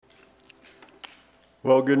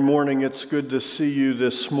Well, good morning. It's good to see you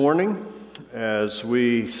this morning as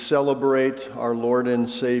we celebrate our Lord and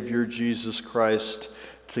Savior Jesus Christ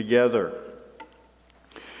together.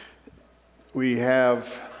 We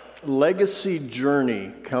have Legacy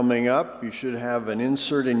Journey coming up. You should have an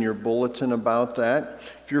insert in your bulletin about that.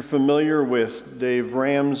 If you're familiar with Dave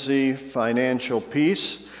Ramsey, Financial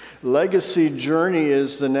Peace, Legacy Journey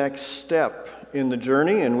is the next step in the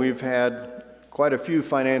journey, and we've had quite a few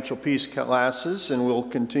financial peace classes, and we'll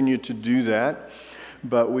continue to do that.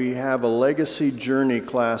 But we have a Legacy Journey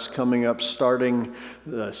class coming up starting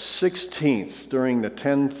the 16th during the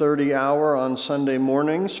 10:30 hour on Sunday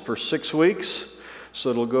mornings for 6 weeks. So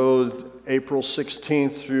it'll go April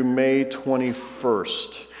 16th through May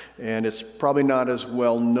 21st. And it's probably not as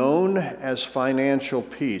well known as Financial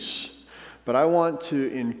Peace. But I want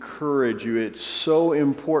to encourage you. It's so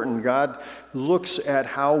important. God looks at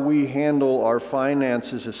how we handle our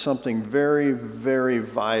finances as something very, very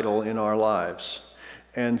vital in our lives.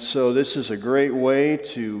 And so this is a great way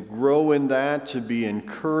to grow in that, to be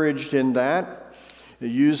encouraged in that. It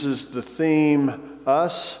uses the theme,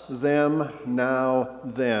 us, them, now,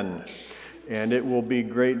 then. And it will be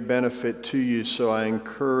great benefit to you. So I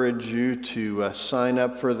encourage you to sign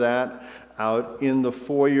up for that out in the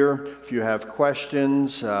foyer. If you have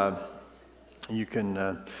questions, you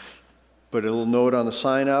can put a little note on the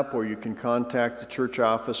sign up, or you can contact the church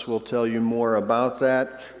office. We'll tell you more about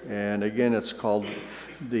that. And again, it's called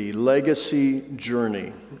the Legacy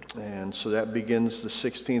Journey. And so that begins the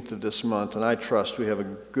 16th of this month. And I trust we have a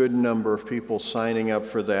good number of people signing up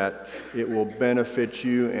for that. It will benefit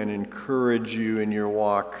you and encourage you in your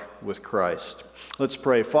walk with Christ. Let's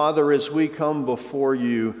pray. Father, as we come before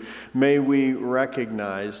you, may we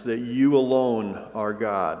recognize that you alone are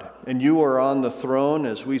God, and you are on the throne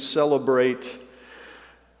as we celebrate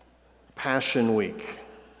Passion Week,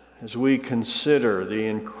 as we consider the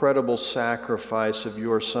incredible sacrifice of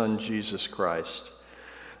your Son, Jesus Christ.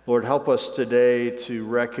 Lord, help us today to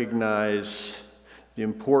recognize the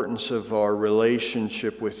importance of our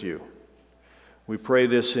relationship with you. We pray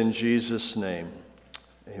this in Jesus' name.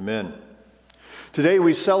 Amen. Today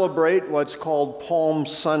we celebrate what's called Palm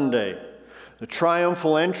Sunday, the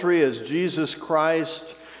triumphal entry as Jesus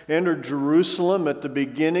Christ entered Jerusalem at the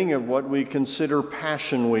beginning of what we consider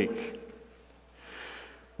Passion Week.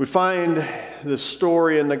 We find the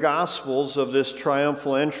story in the Gospels of this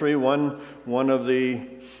triumphal entry. One of the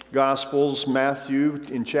Gospels, Matthew,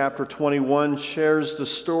 in chapter 21, shares the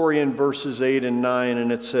story in verses 8 and 9,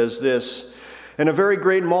 and it says this: "And a very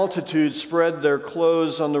great multitude spread their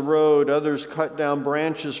clothes on the road. Others cut down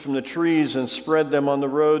branches from the trees and spread them on the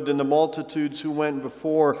road. Then the multitudes who went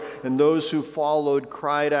before and those who followed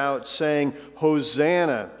cried out, saying,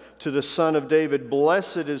 'Hosanna to the Son of David.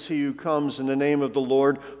 Blessed is he who comes in the name of the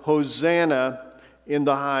Lord. Hosanna in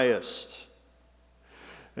the highest.'"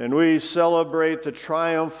 And we celebrate the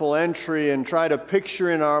triumphal entry and try to picture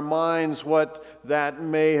in our minds what that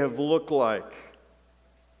may have looked like.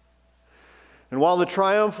 And while the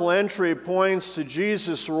triumphal entry points to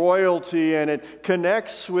Jesus' royalty and it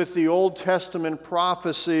connects with the Old Testament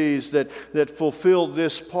prophecies that fulfilled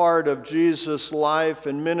this part of Jesus' life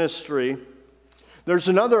and ministry, there's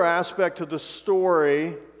another aspect of the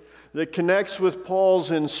story that connects with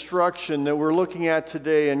Paul's instruction that we're looking at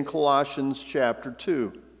today in Colossians chapter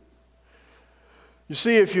 2. You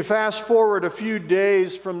see, if you fast forward a few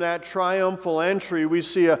days from that triumphal entry, we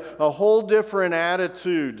see a whole different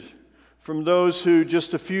attitude from those who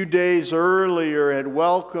just a few days earlier had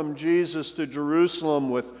welcomed Jesus to Jerusalem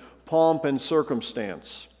with pomp and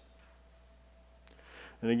circumstance.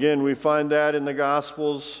 And again, we find that in the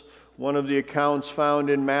Gospels, one of the accounts found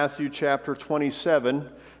in Matthew chapter 27,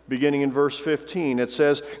 beginning in verse 15. It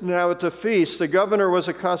says, "Now at the feast, the governor was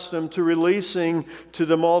accustomed to releasing to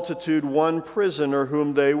the multitude one prisoner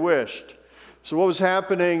whom they wished." So what was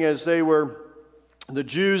happening is the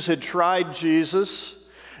Jews had tried Jesus,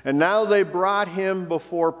 and now they brought him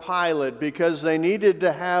before Pilate because they needed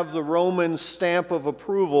to have the Roman stamp of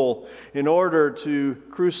approval in order to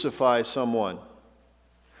crucify someone.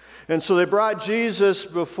 And so they brought Jesus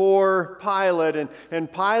before Pilate,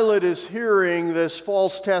 and Pilate is hearing this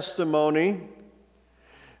false testimony,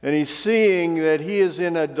 and he's seeing that he is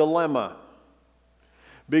in a dilemma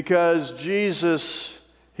because Jesus,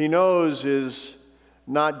 he knows, is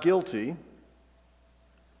not guilty.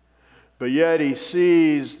 But yet he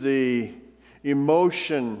sees the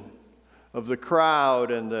emotion of the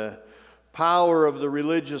crowd and the power of the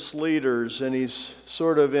religious leaders, and he's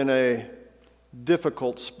sort of in a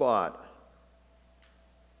difficult spot.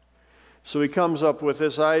 So he comes up with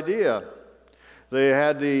this idea. They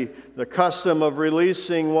had the custom of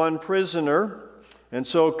releasing one prisoner And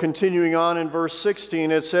so continuing on in verse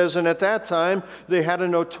 16, it says, "And at that time they had a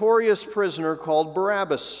notorious prisoner called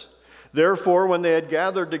Barabbas. Therefore, when they had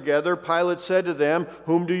gathered together, Pilate said to them,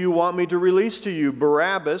 'Whom do you want me to release to you,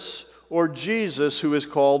 Barabbas or Jesus, who is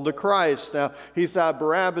called the Christ?'" Now, he thought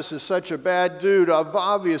Barabbas is such a bad dude.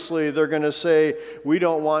 Obviously, they're going to say, "We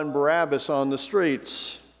don't want Barabbas on the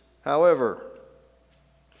streets." However,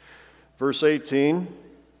 verse 18,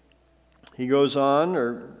 he goes on,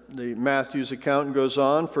 or Matthew's account goes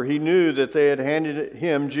on, "For he knew that they had handed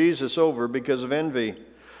him, Jesus, over because of envy.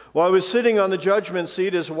 While he was sitting on the judgment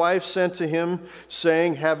seat, his wife sent to him,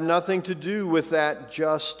 saying, 'Have nothing to do with that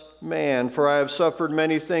just man, for I have suffered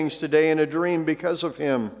many things today in a dream because of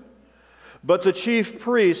him.' But the chief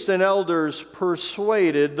priests and elders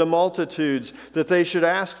persuaded the multitudes that they should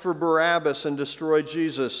ask for Barabbas and destroy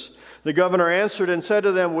Jesus. The governor answered and said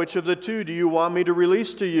to them, 'Which of the two do you want me to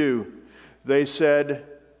release to you?' They said,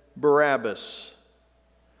 'Barabbas.'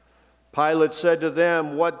 Pilate said to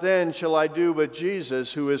them, 'What then shall I do with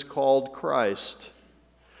Jesus, who is called Christ?'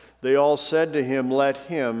 They all said to him, 'Let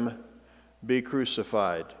him be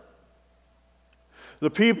crucified.'" The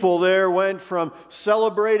people there went from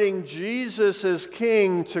celebrating Jesus as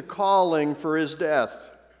king to calling for his death.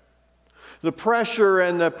 The pressure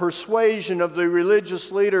and the persuasion of the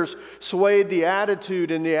religious leaders swayed the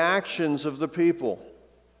attitude and the actions of the people.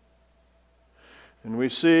 And we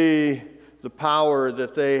see the power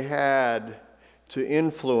that they had to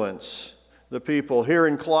influence the people. Here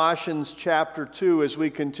in Colossians chapter 2, as we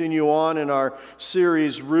continue on in our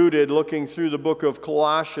series Rooted, looking through the book of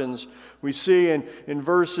Colossians, we see in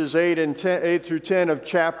verses 8 through 10 of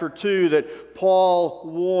chapter 2 that Paul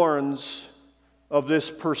warns of this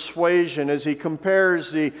persuasion as he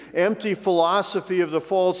compares the empty philosophy of the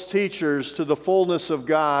false teachers to the fullness of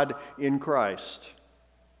God in Christ.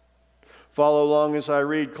 Follow along as I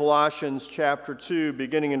read Colossians chapter 2,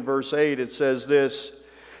 beginning in verse 8. It says this,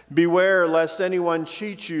 "Beware lest anyone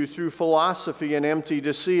cheat you through philosophy and empty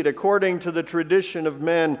deceit, according to the tradition of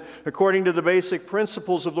men, according to the basic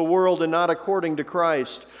principles of the world, and not according to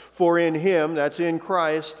Christ. For in him," that's in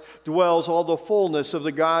Christ, "dwells all the fullness of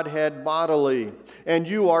the Godhead bodily. And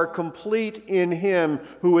you are complete in him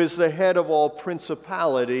who is the head of all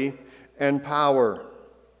principality and power."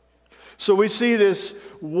 So we see this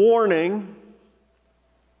warning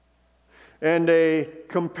and a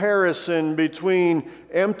comparison between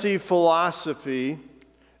empty philosophy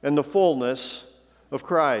and the fullness of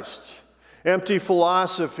Christ. Empty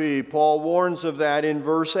philosophy, Paul warns of that in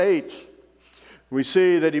verse 8. We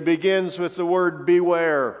see that he begins with the word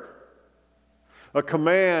beware, a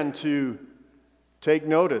command to take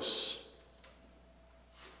notice,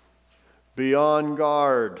 be on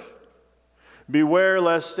guard. Beware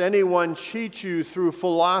lest anyone cheat you through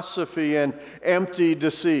philosophy and empty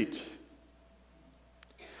deceit.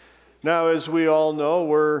 Now, as we all know,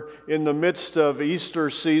 we're in the midst of Easter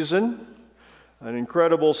season, an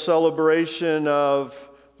incredible celebration of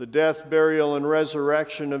the death, burial, and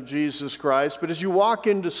resurrection of Jesus Christ. But as you walk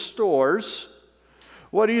into stores,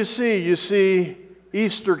 what do you see? You see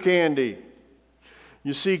Easter candy.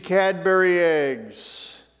 You see Cadbury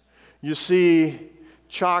eggs. You see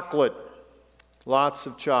chocolate, lots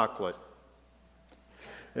of chocolate.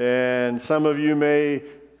 And some of you may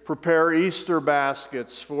prepare Easter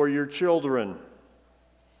baskets for your children.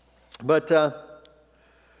 But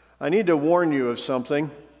I need to warn you of something.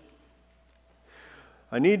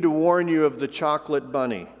 I need to warn you of the chocolate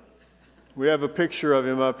bunny. We have a picture of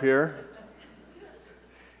him up here.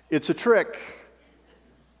 It's a trick.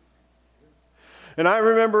 And I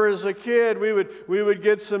remember as a kid, we would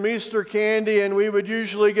get some Easter candy and we would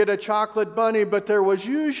usually get a chocolate bunny, but there was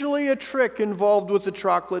usually a trick involved with the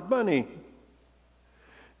chocolate bunny.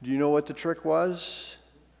 Do you know what the trick was?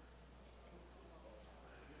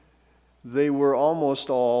 They were almost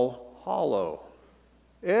all hollow.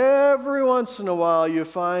 Every once in a while you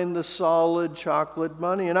find the solid chocolate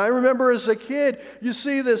bunny. And I remember as a kid, you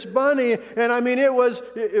see this bunny, and I mean it was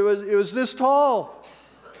this tall.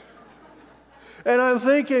 And I'm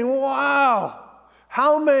thinking, wow,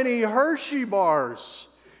 how many Hershey bars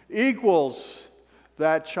equals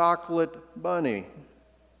that chocolate bunny?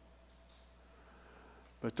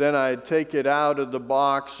 But then I'd take it out of the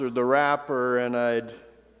box or the wrapper and I'd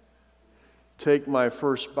take my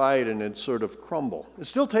first bite and it'd sort of crumble. It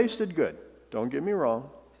still tasted good, don't get me wrong.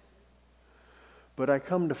 But I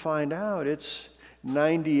come to find out it's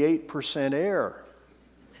 98% air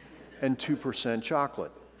and 2%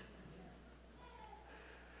 chocolate.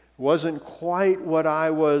 Wasn't quite what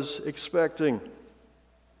I was expecting.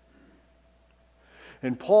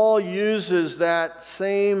 And Paul uses that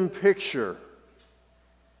same picture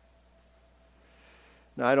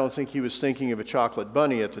Now, I don't think he was thinking of a chocolate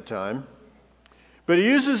bunny at the time. But he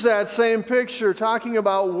uses that same picture talking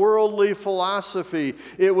about worldly philosophy.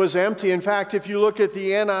 It was empty. In fact, if you look at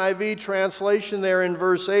the NIV translation there in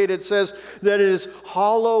verse 8, it says that it is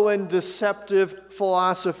hollow and deceptive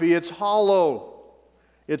philosophy. It's hollow.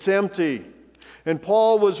 It's empty. And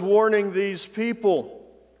Paul was warning these people,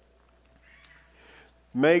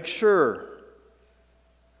 make sure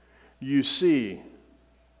you see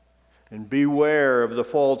and beware of the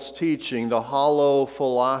false teaching, the hollow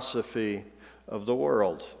philosophy of the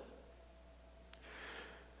world.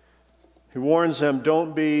 He warns them,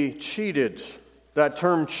 don't be cheated. That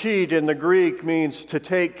term cheat in the Greek means to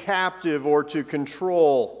take captive or to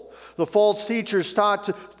control. The false teachers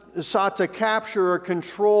sought to capture or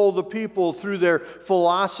control the people through their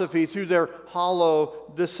philosophy, through their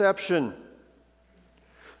hollow deception.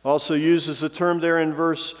 Also uses the term there in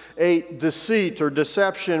verse 8, deceit or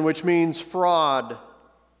deception, which means fraud.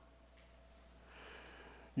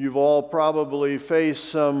 You've all probably faced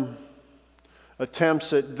some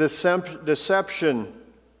attempts at deception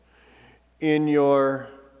in your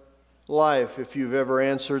life if you've ever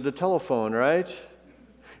answered the telephone, right?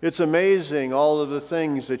 It's amazing all of the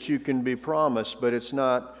things that you can be promised, but it's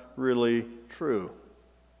not really true.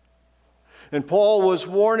 And Paul was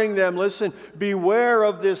warning them, listen, beware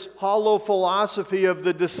of this hollow philosophy of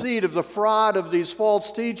the deceit, of the fraud of these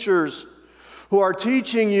false teachers who are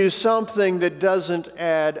teaching you something that doesn't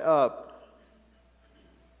add up.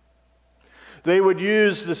 They would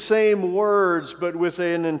use the same words, but with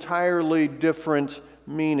an entirely different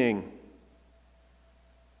meaning.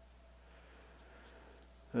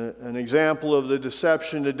 An example of the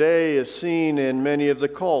deception today is seen in many of the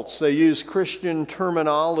cults. They use Christian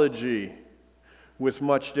terminology with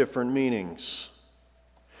much different meanings.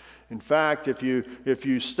 In fact, if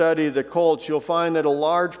you study the cults, you'll find that a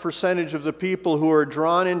large percentage of the people who are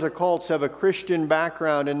drawn into cults have a Christian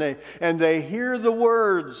background, and they hear the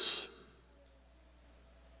words,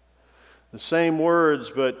 the same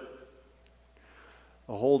words, but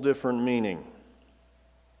a whole different meaning.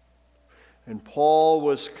 And Paul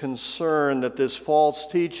was concerned that this false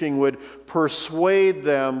teaching would persuade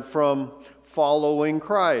them from following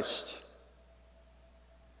Christ.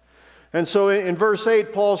 And so in verse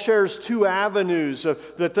 8, Paul shares two avenues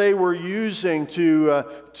that they were using to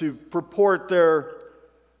purport their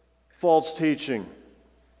false teaching.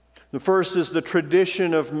 The first is the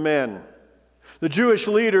tradition of men. The Jewish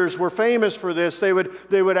leaders were famous for this. They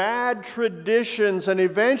would add traditions, and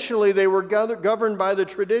eventually they were governed by the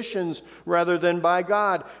traditions rather than by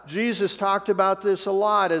God. Jesus talked about this a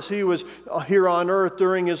lot as he was here on earth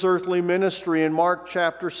during his earthly ministry. In Mark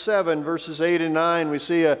chapter 7, verses 8 and 9, we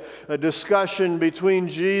see a discussion between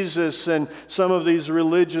Jesus and some of these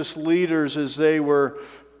religious leaders as they were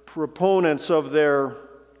proponents of their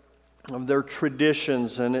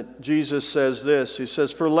traditions. And Jesus says this, he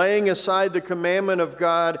says, "For laying aside the commandment of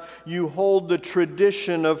God, you hold the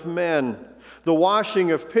tradition of men. The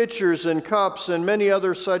washing of pitchers and cups and many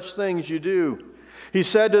other such things you do." He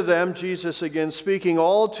said to them, Jesus again speaking,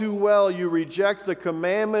 "All too well you reject the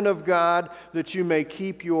commandment of God that you may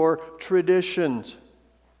keep your traditions."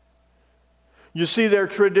 You see, their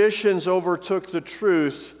traditions overtook the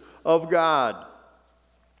truth of God.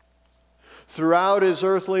 Throughout his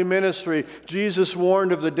earthly ministry, Jesus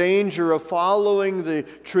warned of the danger of following the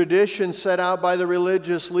tradition set out by the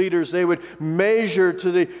religious leaders. They would measure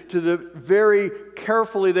to the very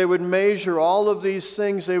carefully, they would measure all of these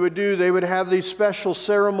things they would do. They would have these special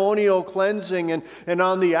ceremonial cleansing, and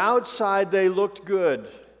on the outside they looked good.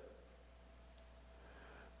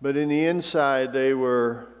 But in the inside they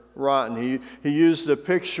were rotten. He used the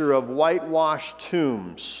picture of whitewashed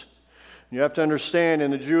tombs. You have to understand,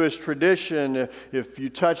 in the Jewish tradition, if you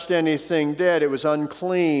touched anything dead, it was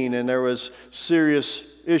unclean, and there was serious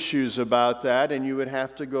issues about that, and you would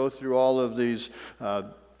have to go through all of these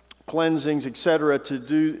cleansings, etc.,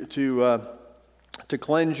 to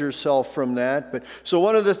cleanse yourself from that. But so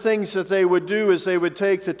one of the things that they would do is they would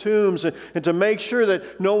take the tombs, and to make sure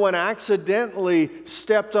that no one accidentally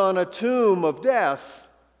stepped on a tomb of death,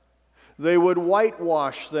 they would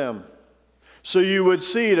whitewash them. So you would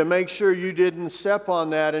see to make sure you didn't step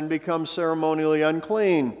on that and become ceremonially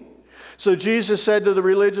unclean. So Jesus said to the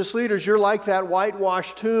religious leaders, you're like that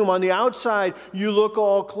whitewashed tomb. On the outside, you look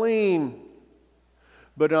all clean.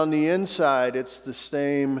 But on the inside, it's the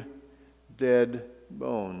same dead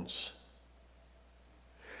bones.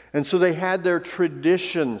 And so they had their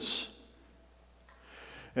traditions.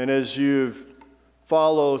 And as you've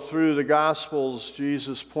follow through the Gospels,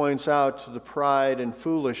 Jesus points out to the pride and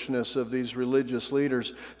foolishness of these religious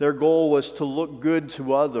leaders. Their goal was to look good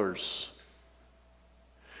to others.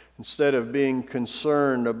 instead of being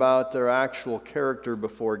concerned about their actual character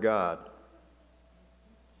before God.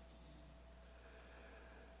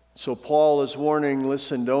 So Paul is warning,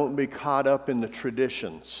 listen, don't be caught up in the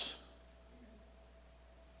traditions.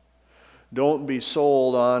 Don't be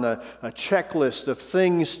sold on a checklist of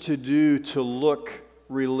things to do to look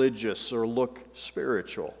religious or look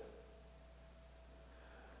spiritual.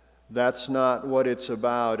 That's not what it's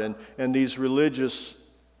about. And these religious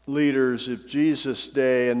leaders of Jesus'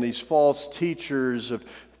 day and these false teachers of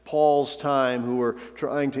Paul's time who were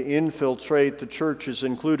trying to infiltrate the churches,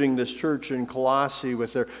 including this church in Colossae,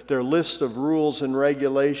 with their list of rules and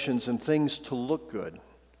regulations and things to look good.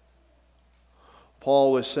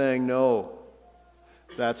 Paul was saying, no,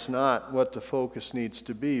 that's not what the focus needs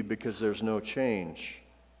to be, because there's no change.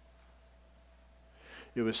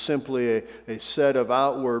 It was simply a set of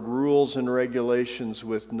outward rules and regulations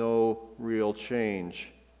with no real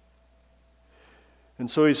change.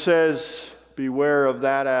 And so he says, beware of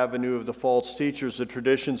that avenue of the false teachers, the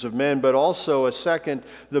traditions of men, but also a second,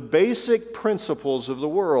 the basic principles of the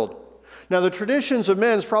world. Now, the traditions of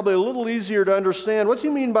men is probably a little easier to understand. What do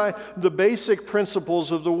you mean by the basic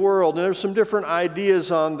principles of the world? And there's some different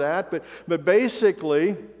ideas on that, but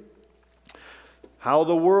basically, how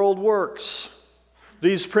the world works.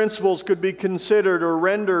 These principles could be considered or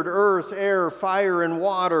rendered earth, air, fire, and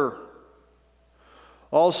water.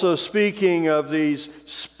 Also speaking of these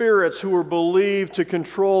spirits who were believed to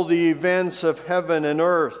control the events of heaven and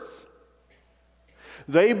earth.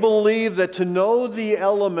 They believed that to know the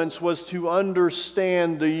elements was to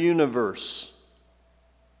understand the universe.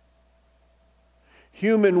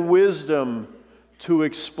 Human wisdom to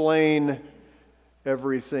explain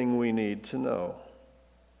everything we need to know.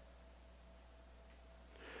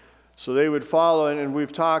 So they would follow, and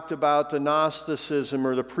we've talked about the Gnosticism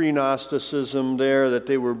or the pre-Gnosticism there that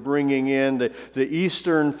they were bringing in, the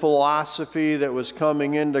Eastern philosophy that was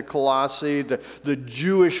coming into Colossae, the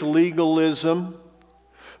Jewish legalism.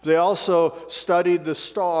 They also studied the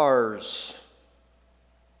stars,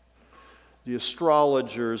 the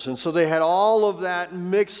astrologers, and so they had all of that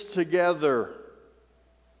mixed together.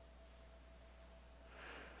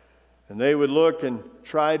 And they would look and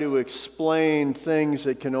try to explain things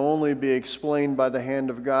that can only be explained by the hand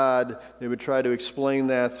of God. They would try to explain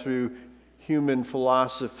that through human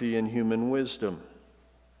philosophy and human wisdom.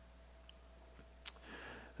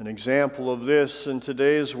 An example of this in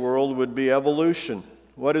today's world would be evolution.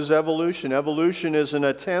 What is evolution? Evolution is an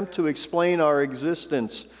attempt to explain our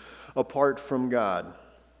existence apart from God.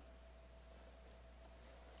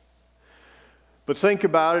 But think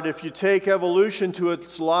about it, if you take evolution to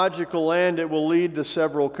its logical end, it will lead to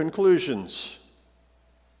several conclusions.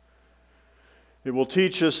 It will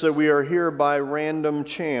teach us that we are here by random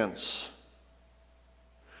chance,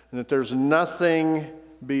 and that there's nothing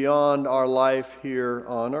beyond our life here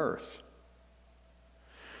on earth.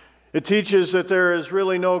 It teaches that there is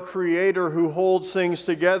really no creator who holds things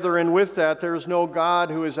together, and with that, there is no God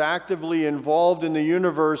who is actively involved in the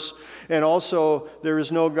universe, and also there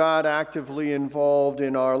is no God actively involved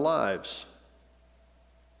in our lives.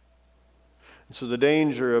 And so the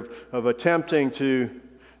danger of attempting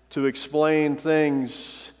to explain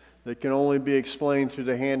things that can only be explained through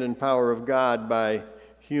the hand and power of God by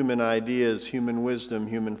human ideas, human wisdom,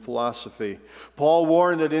 human philosophy. Paul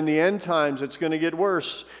warned that in the end times it's going to get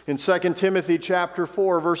worse. In 2 Timothy chapter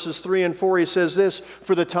 4, verses 3 and 4, he says this,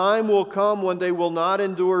 "For the time will come when they will not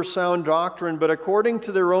endure sound doctrine, but according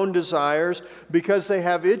to their own desires, because they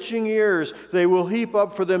have itching ears, they will heap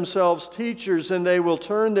up for themselves teachers, and they will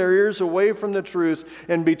turn their ears away from the truth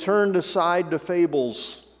and be turned aside to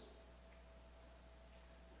fables."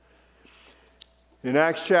 In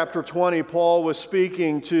Acts chapter 20, Paul was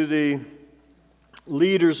speaking to the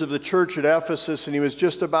leaders of the church at Ephesus, and he was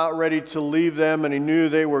just about ready to leave them, and he knew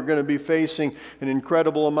they were going to be facing an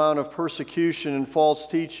incredible amount of persecution and false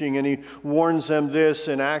teaching, and he warns them this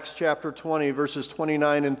in Acts chapter 20, verses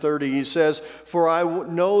 29 and 30. He says, "For I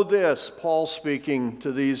know this," Paul speaking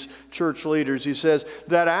to these church leaders, he says,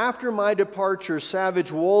 "that after my departure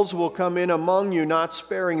savage wolves will come in among you, not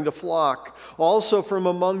sparing the flock. Also from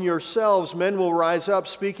among yourselves men will rise up,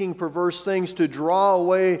 speaking perverse things to draw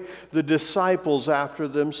away the disciples after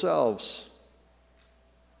themselves."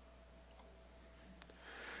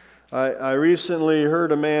 I recently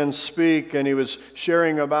heard a man speak, and he was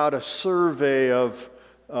sharing about a survey of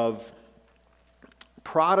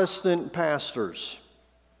Protestant pastors.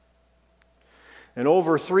 And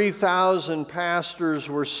over 3,000 pastors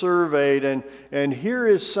were surveyed, and here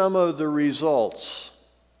is some of the results.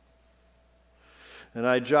 And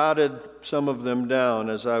I jotted some of them down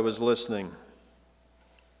as I was listening.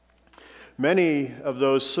 Many of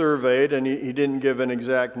those surveyed, and he didn't give an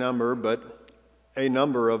exact number, but a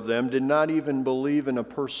number of them did not even believe in a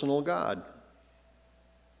personal God.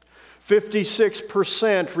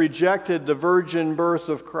 56% rejected the virgin birth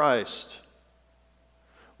of Christ.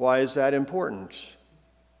 Why is that important?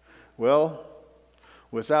 Well,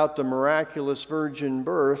 without the miraculous virgin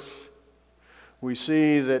birth, we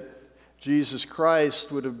see that Jesus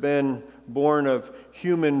Christ would have been born of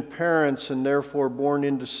human parents and therefore born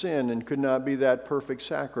into sin and could not be that perfect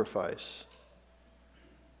sacrifice.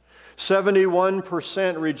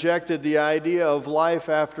 71% rejected the idea of life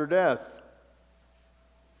after death.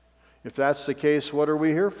 If that's the case, what are we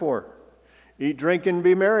here for? Eat, drink, and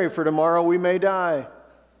be merry, for tomorrow we may die.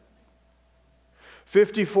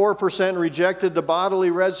 54% rejected the bodily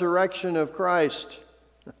resurrection of Christ.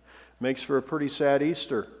 Makes for a pretty sad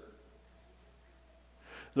Easter.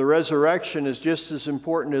 The resurrection is just as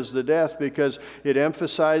important as the death because it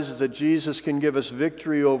emphasizes that Jesus can give us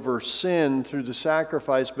victory over sin through the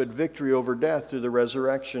sacrifice, but victory over death through the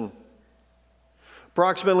resurrection.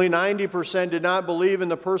 Approximately 90% did not believe in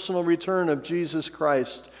the personal return of Jesus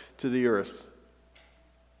Christ to the earth.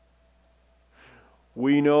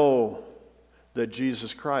 We know that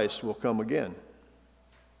Jesus Christ will come again.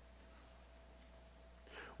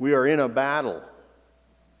 We are in a battle.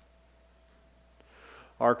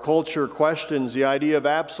 Our culture questions the idea of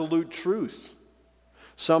absolute truth,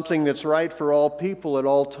 something that's right for all people at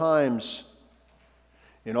all times,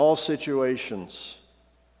 in all situations.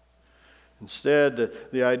 Instead,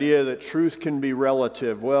 the idea that truth can be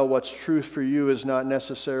relative. Well, what's truth for you is not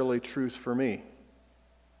necessarily truth for me.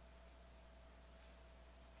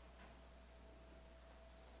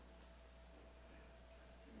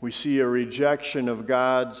 We see a rejection of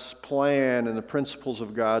God's plan and the principles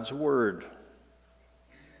of God's Word.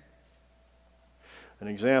 An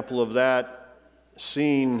example of that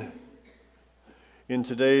seen in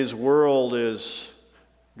today's world is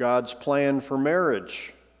God's plan for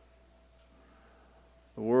marriage.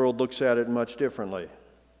 The world looks at it much differently.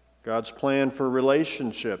 God's plan for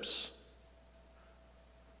relationships.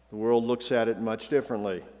 The world looks at it much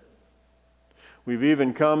differently. We've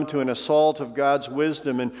even come to an assault of God's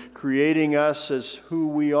wisdom in creating us as who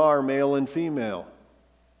we are, male and female.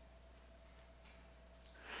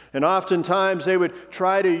 And oftentimes they would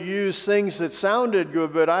try to use things that sounded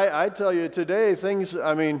good, but I tell you today,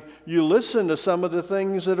 you listen to some of the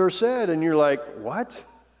things that are said and you're like, what?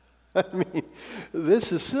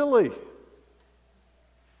 This is silly.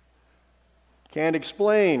 Can't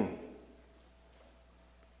explain.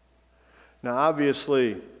 Now,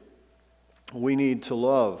 obviously, we need to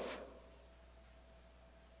love.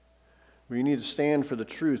 We need to stand for the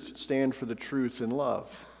truth in love.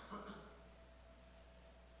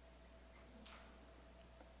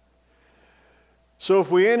 So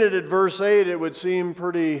if we ended at verse 8, it would seem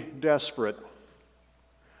pretty desperate.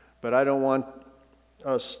 But I don't want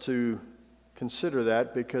us to consider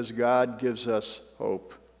that because God gives us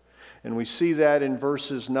hope. And we see that in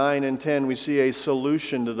verses 9 and 10. We see a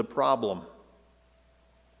solution to the problem.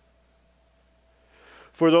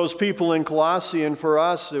 For those people in Colossae and for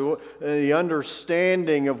us, the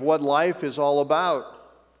understanding of what life is all about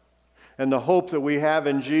and the hope that we have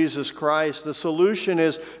in Jesus Christ, the solution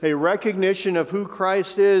is a recognition of who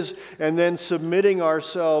Christ is and then submitting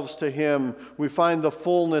ourselves to Him. We find the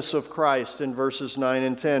fullness of Christ in verses 9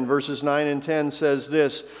 and 10. Verses 9 and 10 says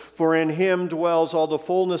this, "For in Him dwells all the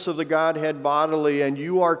fullness of the Godhead bodily, and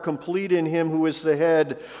you are complete in Him who is the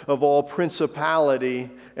head of all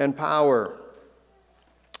principality and power."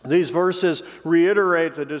 These verses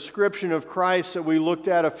reiterate the description of Christ that we looked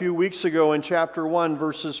at a few weeks ago in chapter 1,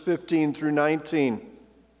 verses 15 through 19.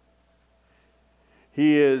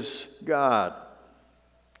 He is God,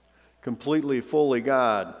 completely, fully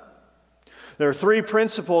God. There are three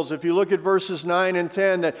principles, if you look at verses 9 and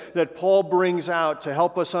 10, that Paul brings out to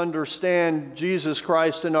help us understand Jesus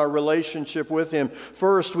Christ and our relationship with Him.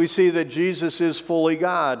 First, we see that Jesus is fully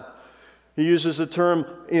God. He uses the term,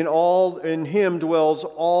 in Him dwells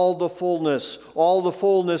all the fullness. All the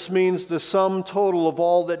fullness means the sum total of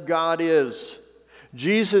all that God is.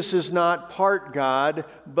 Jesus is not part God,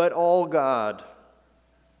 but all God.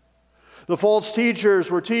 The false teachers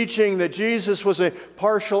were teaching that Jesus was a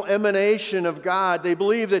partial emanation of God. They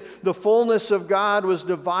believed that the fullness of God was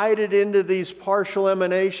divided into these partial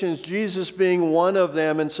emanations, Jesus being one of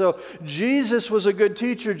them. And so Jesus was a good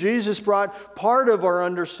teacher. Jesus brought part of our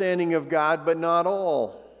understanding of God, but not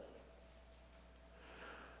all.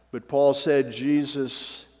 But Paul said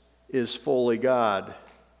Jesus is fully God,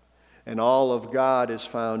 and all of God is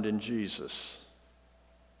found in Jesus.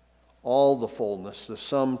 all the fullness, the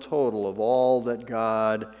sum total of all that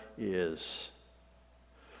God is.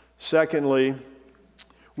 Secondly,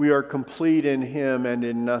 we are complete in Him and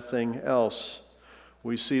in nothing else.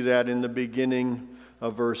 We see that in the beginning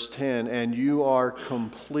of verse 10. And you are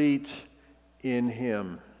complete in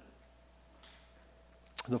Him.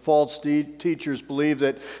 The false teachers believe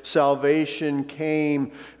that salvation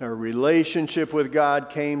came, a relationship with God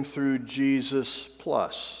came through Jesus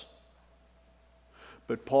plus.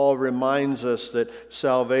 But Paul reminds us that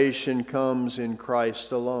salvation comes in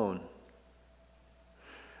Christ alone.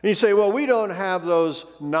 And you say, well, we don't have those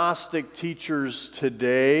Gnostic teachers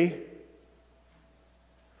today.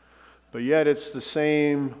 But yet it's the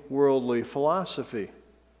same worldly philosophy.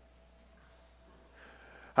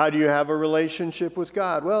 How do you have a relationship with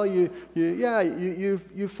God? Well,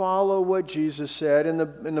 you follow what Jesus said, and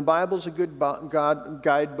the Bible's a good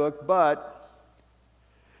guidebook, but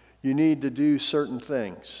you need to do certain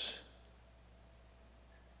things.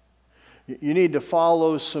 You need to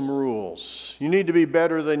follow some rules. You need to be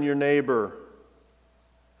better than your neighbor.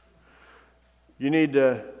 You need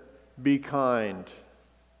to be kind.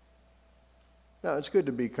 Now, it's good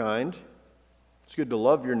to be kind. It's good to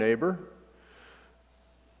love your neighbor.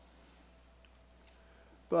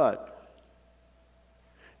 But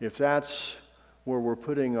if that's where we're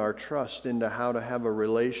putting our trust into how to have a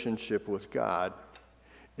relationship with God,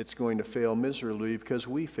 it's going to fail miserably because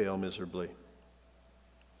we fail miserably.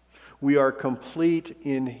 We are complete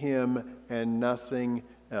in Him and nothing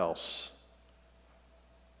else.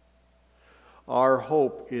 Our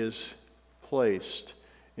hope is placed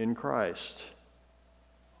in Christ.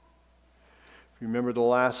 If you remember the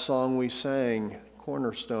last song we sang,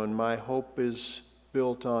 Cornerstone, my hope is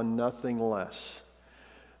built on nothing less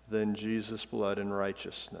than Jesus' blood and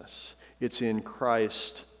righteousness. It's in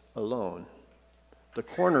Christ alone, the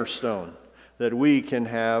cornerstone, that we can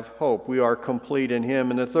have hope. We are complete in Him.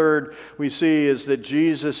 And the third we see is that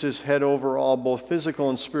Jesus is head over all, both physical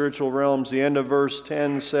and spiritual realms. The end of verse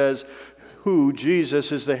 10 says, who,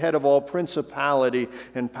 Jesus, is the head of all principality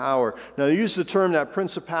and power. Now, they use the term that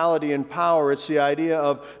principality and power, it's the idea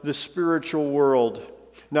of the spiritual world.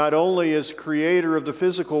 Not only is creator of the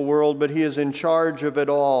physical world, but He is in charge of it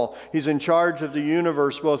all. He's in charge of the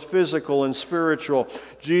universe, both physical and spiritual.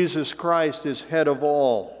 Jesus Christ is head of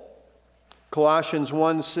all. Colossians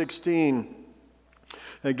 1:16,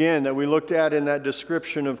 again, that we looked at in that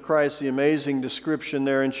description of Christ, the amazing description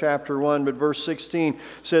there in chapter 1, but verse 16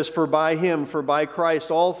 says, for by Him, for by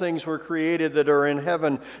Christ, all things were created that are in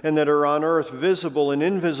heaven and that are on earth, visible and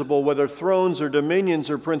invisible, whether thrones or dominions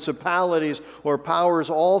or principalities or powers,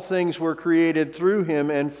 all things were created through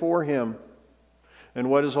Him and for Him. And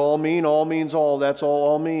what does all mean? All means all. That's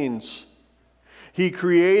all means. He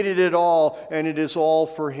created it all, and it is all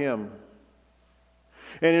for Him.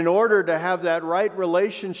 And in order to have that right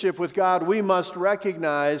relationship with God, we must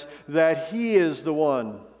recognize that He is the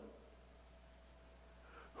one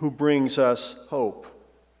who brings us hope.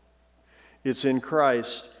 It's in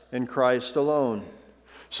Christ and Christ alone.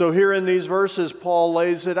 So here in these verses, Paul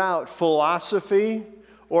lays it out. Philosophy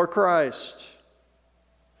or Christ?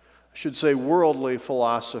 I should say worldly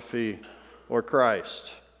philosophy or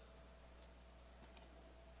Christ.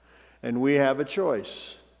 And we have a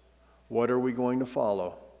choice. What are we going to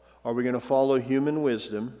follow? Are we going to follow human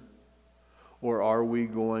wisdom, or are we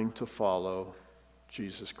going to follow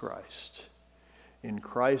Jesus Christ? In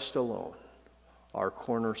Christ alone, our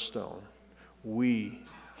cornerstone, we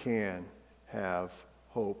can have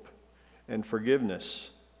hope and forgiveness.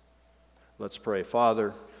 Let's pray.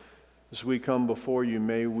 Father, as we come before You,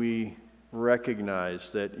 may we recognize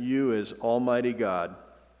that You as Almighty God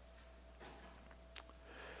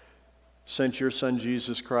sent Your Son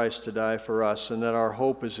Jesus Christ to die for us, and that our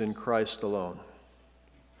hope is in Christ alone.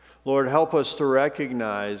 Lord, help us to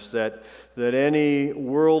recognize that any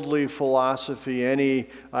worldly philosophy, any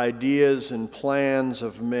ideas and plans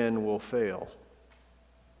of men will fail.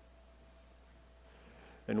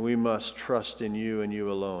 And we must trust in You and You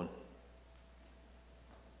alone.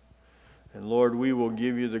 And Lord, we will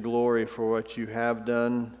give You the glory for what You have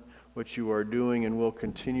done, what You are doing, and will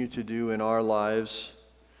continue to do in our lives.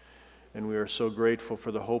 And we are so grateful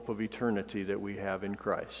for the hope of eternity that we have in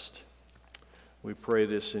Christ. We pray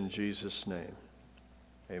this in Jesus' name.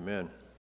 Amen.